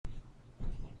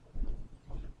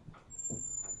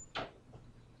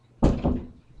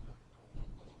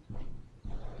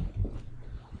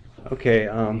Okay,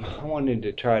 I wanted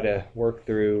to try to work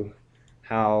through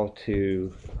how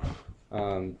to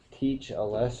teach a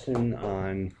lesson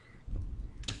on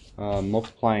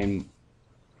multiplying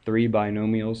three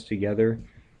binomials together,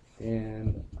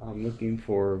 and I'm looking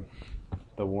for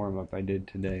the warm-up I did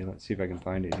today. Let's see if I can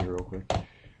find it here real quick.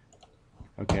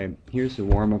 Okay, here's the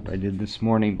warm-up I did this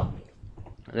morning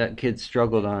that kids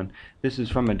struggled on. This is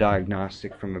from a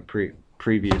diagnostic from a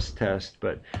previous test,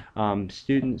 but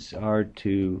students are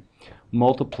to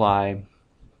multiply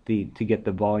to get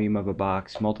the volume of a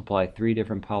box, multiply three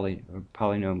different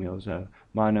polynomials, a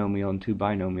monomial and two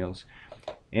binomials,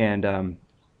 and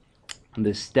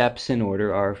the steps in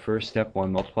order are: first, step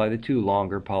one, multiply the two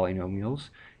longer polynomials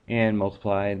and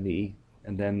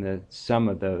then the sum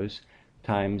of those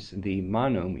times the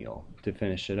monomial to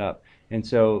finish it up. And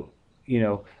so,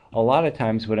 a lot of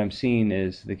times what I'm seeing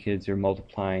is the kids are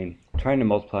trying to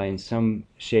multiply in some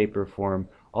shape or form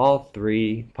all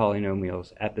three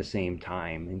polynomials at the same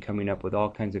time and coming up with all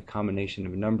kinds of combination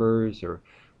of numbers, or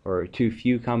too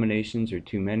few combinations or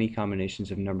too many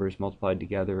combinations of numbers multiplied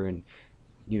together, and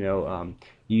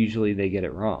usually they get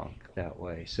it wrong that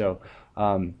way. So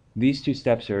these two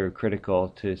steps are critical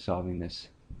to solving this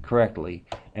correctly,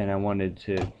 and I wanted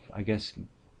to, I guess,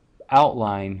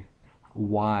 outline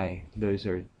why those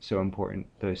are so important,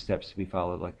 those steps to be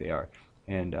followed like they are.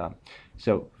 And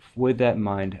so with that in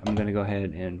mind, I'm going to go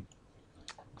ahead and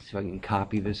see if I can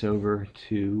copy this over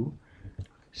to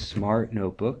Smart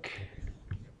Notebook.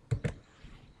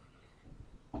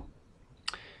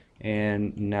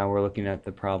 And now we're looking at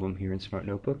the problem here in Smart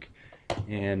Notebook,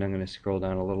 and I'm going to scroll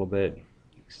down a little bit,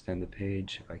 extend the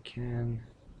page if I can.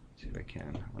 See if I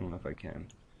can. I don't know if I can.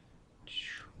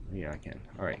 Yeah, I can.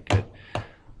 Alright, good.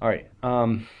 Alright,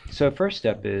 so first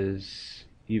step is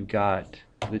you've got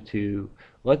the two.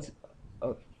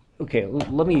 Okay,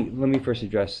 let me first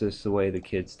address this the way the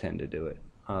kids tend to do it.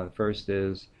 The first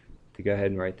is to go ahead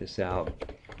and write this out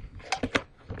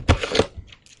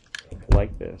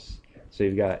like this. So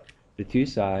you've got the two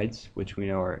sides, which we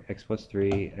know are x plus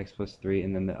 3,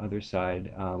 and then the other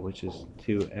side, which is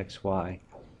 2xy.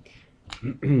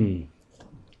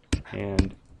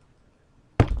 And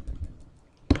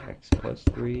x plus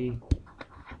 3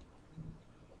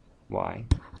 y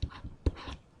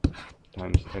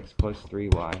times x plus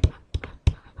 3y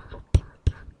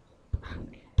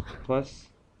plus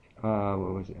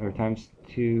what was it? Or times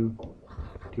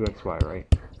 2xy, right?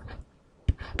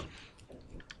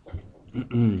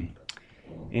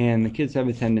 And the kids have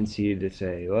a tendency to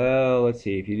say, well, let's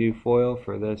see, if you do FOIL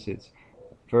for this, it's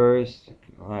first,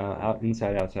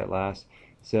 inside, outside, last.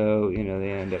 So,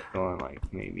 they end up going like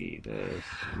maybe this,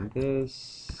 and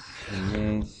this, and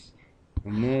this,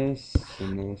 and this,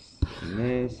 and this, and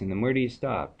this, and then where do you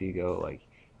stop? Do you go like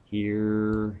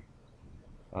here?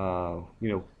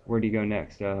 Where do you go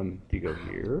next? Do you go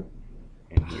here,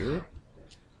 and here?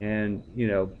 And,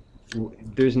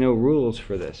 there's no rules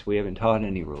for this. We haven't taught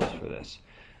any rules for this.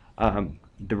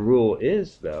 The rule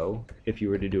is, though, if you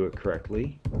were to do it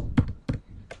correctly,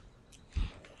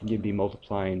 you'd be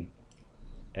multiplying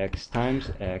x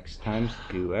times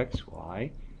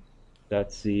 2xy.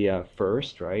 That's the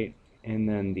first, right? And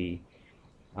then the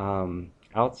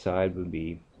outside would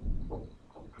be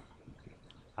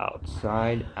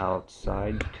outside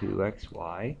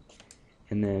 2xy,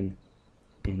 and then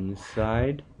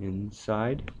inside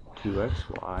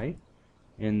 2xy,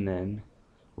 and then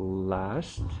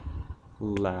last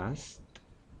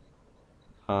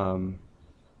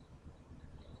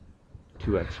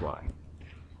 2xy.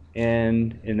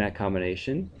 And in that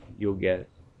combination, you'll get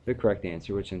the correct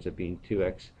answer, which ends up being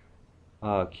 2x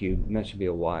cubed, and that should be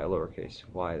a y, a lowercase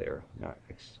y there, not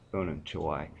exponent to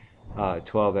y.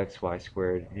 12xy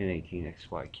squared and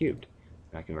 18xy cubed.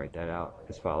 And I can write that out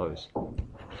as follows: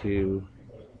 2x,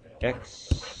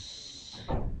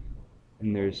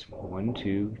 and there's 1,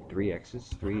 2, 3 x's,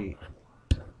 3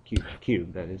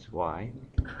 cubed, that is y,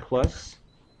 plus,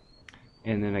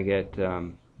 and then I get,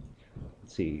 let's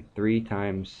see, 3y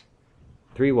times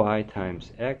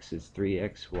x is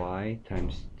 3xy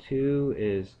times 2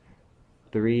 is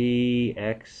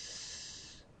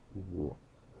 3x,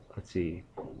 let's see,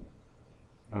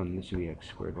 this should be x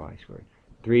squared y squared,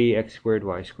 3x squared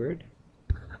y squared.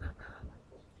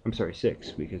 I'm sorry,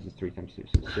 6, because it's 3 times 2,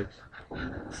 so 6.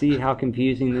 See how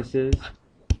confusing this is?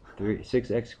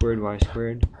 6x squared y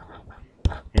squared.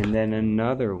 And then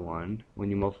another one, when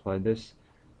you multiply this,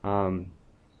 let's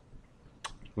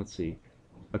see.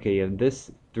 Okay, you have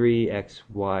this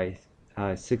 3xy,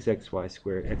 6xy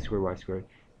squared, x squared y squared.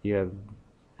 You have,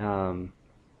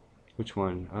 which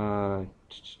one?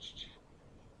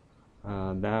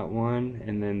 That one,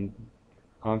 and then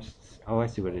Oh, I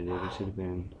see what it is. It should have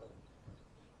been.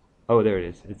 Oh, there it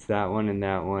is. It's that one and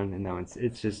that one and that one.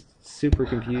 It's just super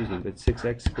confusing. But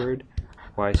 6x squared,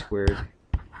 y squared,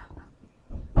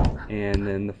 and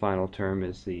then the final term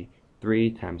is the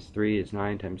 3 times 3 is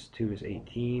 9 times 2 is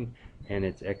 18, and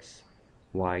it's x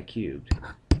y cubed.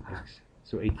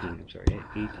 So 18, I'm sorry,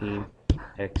 18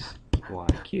 x y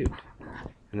cubed.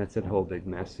 And that's that whole big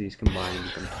mess. These combine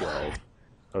become 12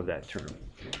 of that term.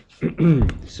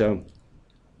 So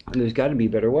there's got to be a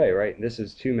better way, right? This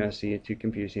is too messy, too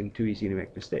confusing, too easy to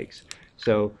make mistakes.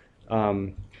 So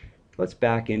let's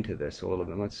back into this a little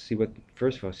bit. Let's see what,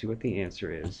 first of all, see what the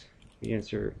answer is. The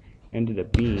answer ended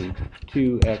up being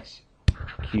 2x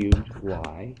cubed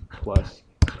y plus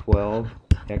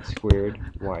 12x squared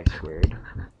y squared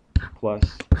plus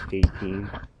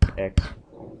 18x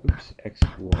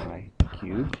xy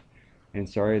cubed. And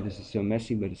sorry this is so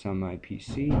messy, but it's on my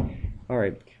PC.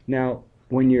 Alright, now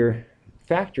when you're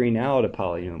factoring out a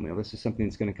polynomial, this is something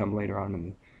that's going to come later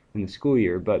on in the school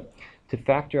year, but to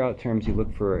factor out terms you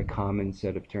look for a common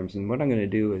set of terms, and what I'm going to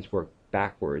do is work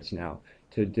backwards now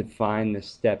to define the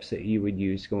steps that you would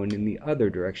use going in the other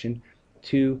direction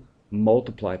to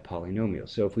multiply polynomials.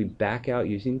 So if we back out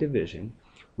using division,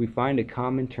 we find a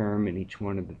common term in each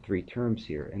one of the three terms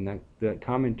here, and that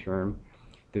common term,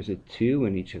 there's a 2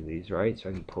 in each of these, right? So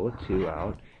I can pull a 2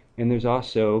 out, and there's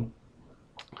also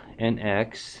an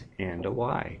x and a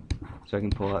y. So I can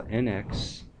pull out an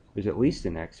x, there's at least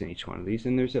an x in each one of these,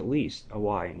 and there's at least a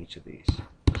y in each of these.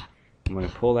 And when I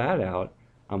pull that out,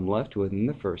 I'm left with, in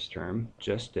the first term,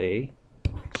 just a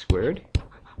x squared,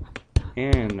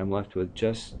 and I'm left with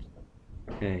just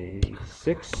a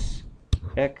 6xy,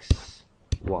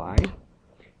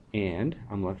 and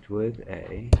I'm left with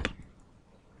a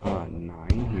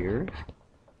 9 here,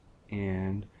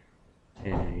 and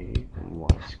a y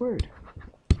squared.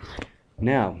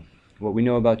 Now, what we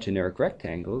know about generic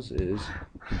rectangles is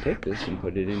you can take this and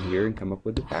put it in here and come up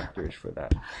with the factors for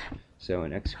that. So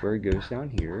an x squared goes down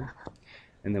here,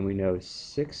 and then we know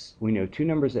two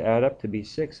numbers that add up to be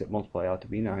 6 that multiply out to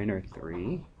be 9 are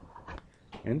 3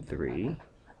 and 3.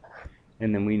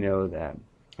 And then we know that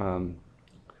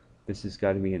this has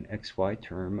got to be an xy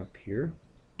term up here.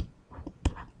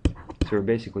 So we're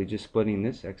basically just splitting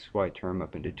this xy term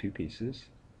up into two pieces.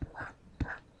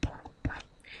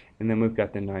 And then we've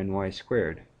got the 9y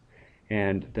squared.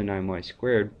 And the 9y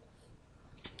squared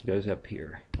goes up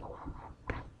here.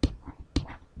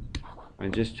 I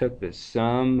just took the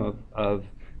sum of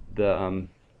the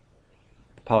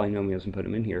polynomials and put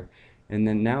them in here. And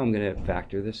then now I'm going to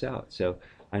factor this out. So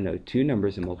I know two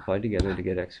numbers that multiply together to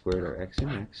get x squared are x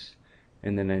and x.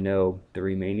 And then I know the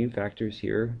remaining factors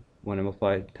here, when I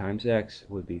multiply times x,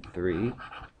 would be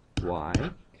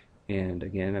 3y. And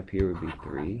again, up here would be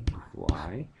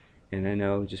 3y. And I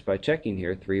know just by checking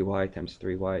here, 3y times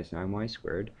 3y is 9y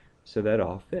squared. So that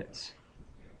all fits.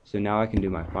 So now I can do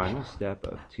my final step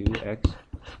of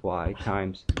 2xy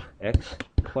times x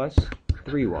plus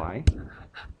 3y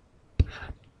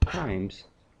times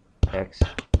x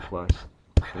plus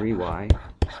 3y.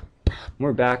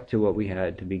 We're back to what we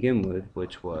had to begin with,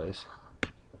 which was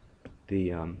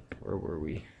the, where were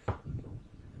we?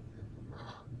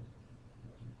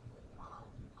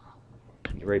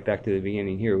 Right back to the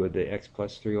beginning here with the x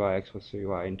plus 3y,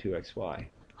 and 2xy,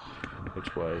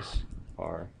 which was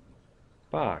our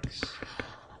box.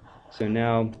 So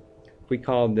now, if we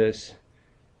called this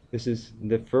is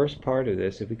the first part of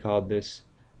this, if we called this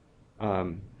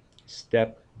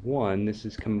step 1, this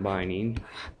is combining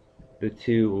the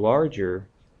two larger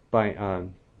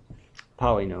polynomials,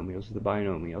 the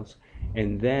binomials,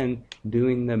 and then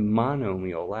doing the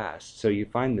monomial last. So you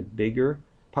find the bigger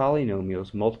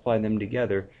polynomials, multiply them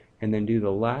together, and then do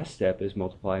the last step is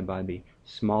multiply by the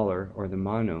smaller, or the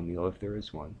monomial if there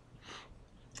is one.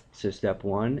 So step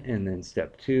 1, and then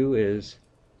step 2 is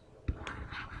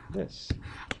this,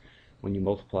 when you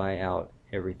multiply out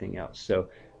everything else. So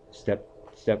step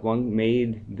 1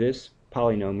 made this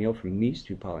polynomial from these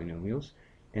two polynomials,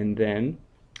 and then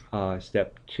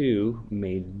step 2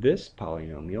 made this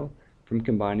polynomial from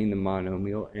combining the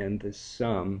monomial and the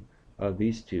sum of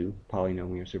these two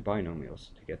polynomials or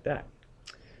binomials to get that.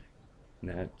 And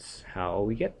that's how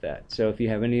we get that. So if you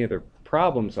have any other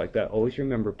problems like that, always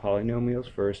remember polynomials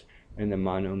first and the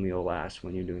monomial last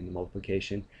when you're doing the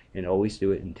multiplication, and always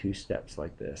do it in 2 steps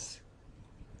like this.